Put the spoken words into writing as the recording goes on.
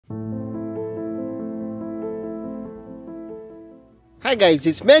Hi guys,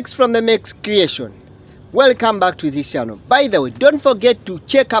 it's Mex from the Mex Creation. Welcome back to this channel. By the way, don't forget to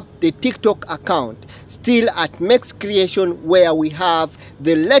check up the TikTok account still at Mex Creation, where we have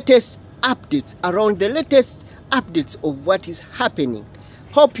the latest updates around the latest updates of what is happening.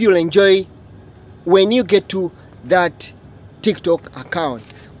 Hope you'll enjoy when you get to that TikTok account.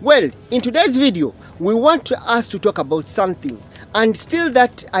 Well, in today's video, we want us to talk about something. And still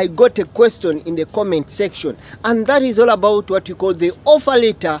that I got a question in the comment section, and that is all about what you call the offer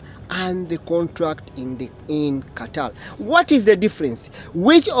letter and the contract in Qatar. What is the difference?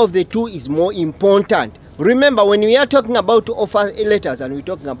 Which of the two is more important? Remember, when we are talking about offer letters and we're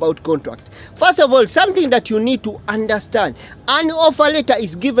talking about contract, first of all, something that you need to understand: an offer letter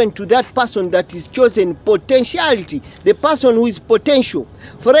is given to that person that is chosen potentiality, the person who is potential.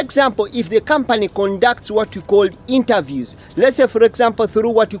 For example, if the company conducts what we call interviews, let's say for example through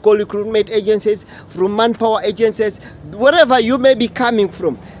what you call recruitment agencies, through manpower agencies, wherever you may be coming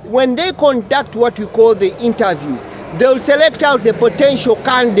from, when they conduct what we call the interviews, they will select out the potential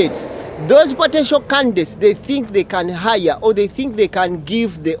candidates. Those potential candidates they think they can hire, or they think they can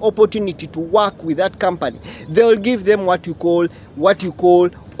give the opportunity to work with that company, they'll give them what you call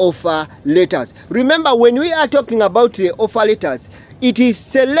offer letters. Remember, when we are talking about the offer letters, it is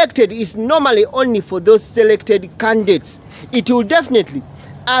selected, is normally only for those selected candidates. It will definitely,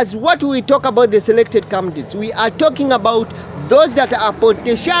 as what we talk about the selected candidates, we are talking about those that are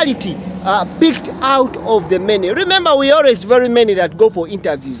potentiality picked out of the many. Remember, we always very many that go for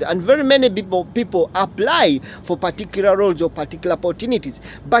interviews, and very many people apply for particular roles or particular opportunities,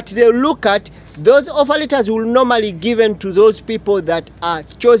 but they look at those offer letters will normally given to those people that are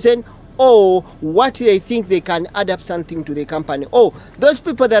chosen, or what they think they can add up something to the company, or those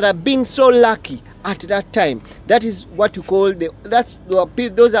people that are being so lucky at that time. That is what you call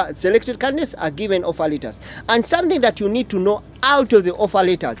those are selected candidates are given offer letters. And something that you need to know out of the offer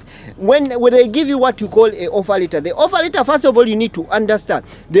letters, when they give you what you call a offer letter, the offer letter, first of all, you need to understand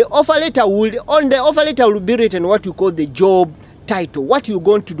the offer letter will be written what you call the job title, what you're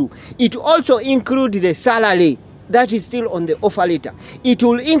going to do. It also include the salary. That is still on the offer letter. It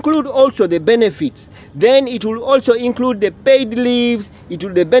will include also the benefits. Then it will also include the paid leaves. It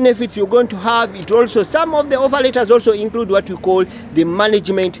will the benefits you're going to have. It also, some of the offer letters also include what we call the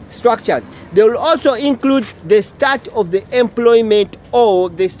management structures. They will also include the start of the employment, or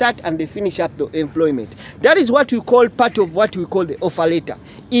the start and the finish up the employment. That is what we call part of what we call the offer letter.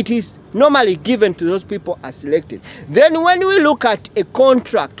 It is normally given to those people as selected. Then when we look at a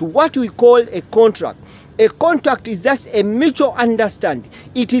contract, what we call a contract, a contract is just a mutual understanding.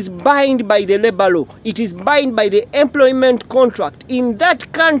 It is bound by the labor law. It is bound by the employment contract in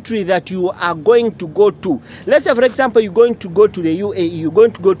that country that you are going to go to. Let's say, for example, you're going to go to the UAE, you're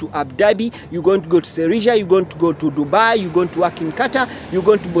going to go to Abu Dhabi, you're going to go to Syria, you're going to go to Dubai, you're going to work in Qatar, you're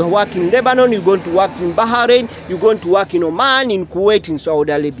going to work in Lebanon, you're going to work in Bahrain, you're going to work in Oman, in Kuwait, in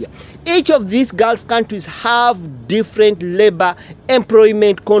Saudi Arabia. Each of these Gulf countries have different labor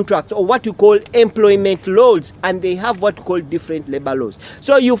employment contracts, or what you call employment laws, and they have what you call different labor laws.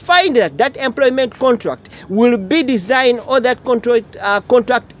 So you find that employment contract will be designed, or that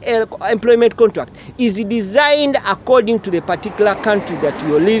employment contract is designed according to the particular country that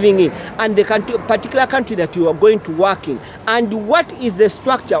you are living in, and the particular country that you are going to work in, and what is the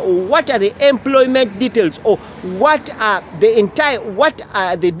structure, or what are the employment details, or what are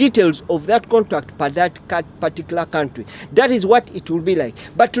the details of that contract per that particular country. That is what it will be like.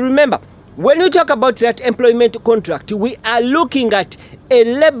 But remember, when we talk about that employment contract, we are looking at a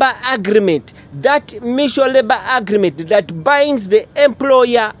labor agreement, that mutual labor agreement that binds the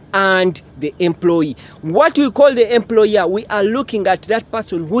employer and the employee. What we call the employer, we are looking at that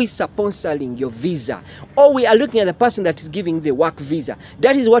person who is sponsoring your visa, or we are looking at the person that is giving the work visa.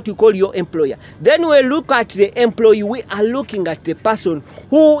 That is what we call your employer. Then we look at the employee, we are looking at the person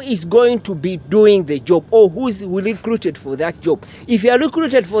who is going to be doing the job, or who is recruited for that job. If you are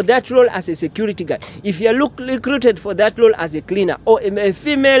recruited for that role as a security guard, if you are recruited for that role as a cleaner, or a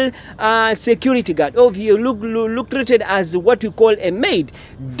female security guard, or if you recruited as what we call a maid,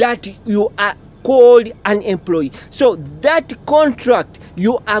 that you are called an employee. So that contract,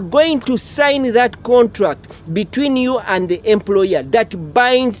 you are going to sign that contract between you and the employer that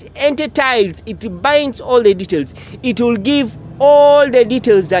binds entities. It binds all the details. It will give all the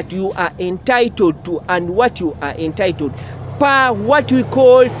details that you are entitled to, and what you are entitled per what we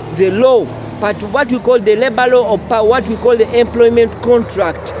call the law, but what we call the labor law, or per what we call the employment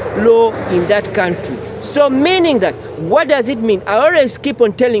contract law in that country. So meaning that, what does it mean? I always keep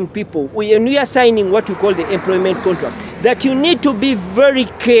on telling people, when we are signing what we call the employment contract, that you need to be very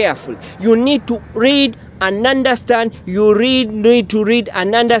careful. You need to read and understand. You need to read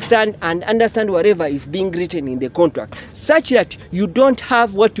and understand whatever is being written in the contract, such that you don't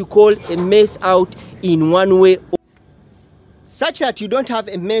have what you call a mess out in one way, such that you don't have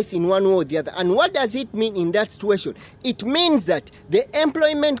a mess in one way or the other. And what does it mean in that situation? It means that the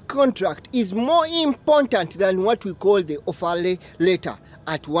employment contract is more important than what we call the offer letter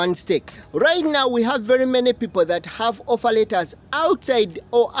at one stake. Right now we have very many people that have offer letters outside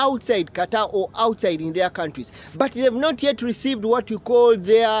Qatar or outside in their countries, but they've not yet received what you call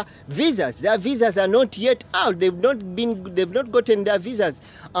their visas. Their visas are not yet out. They've not gotten their visas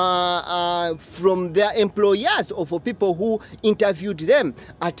from their employers or for people who interviewed them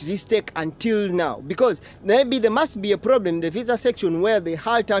at this stake until now, because maybe there must be a problem in the visa section where they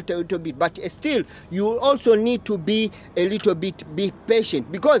halt out a little bit. But still, you also need to be a little bit patient,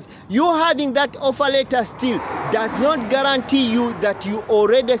 because you having that offer letter still does not guarantee you that you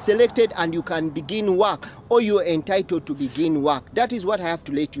already selected and you can begin work, or you're entitled to begin work. That is what I have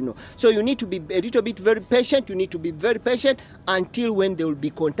to let you know. So you need to be a little bit very patient. You need to be very patient until when they will be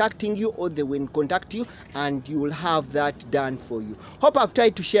contacting you, or they will contact you, and you will have that done for you. Hope I've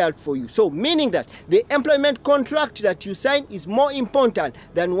tried to share it for you. So meaning that the employment contract that you sign is more important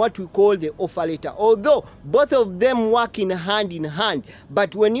than what we call the offer letter, although both of them work in hand,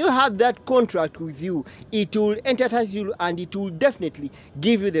 but when you have that contract with you, it will entertain you and it will definitely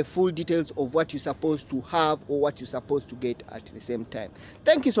give you the full details of what you're supposed to have or what you're supposed to get at the same time.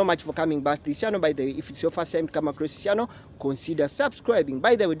 Thank you so much for coming back to this channel. By the way, if it's your first time to come across this channel, consider subscribing.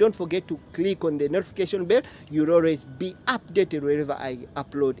 By the way, don't forget to click on the notification bell. You'll always be updated whenever I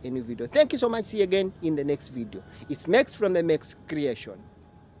upload any video. Thank you so much. See you again in the next video. It's Mex from the Mex Creation.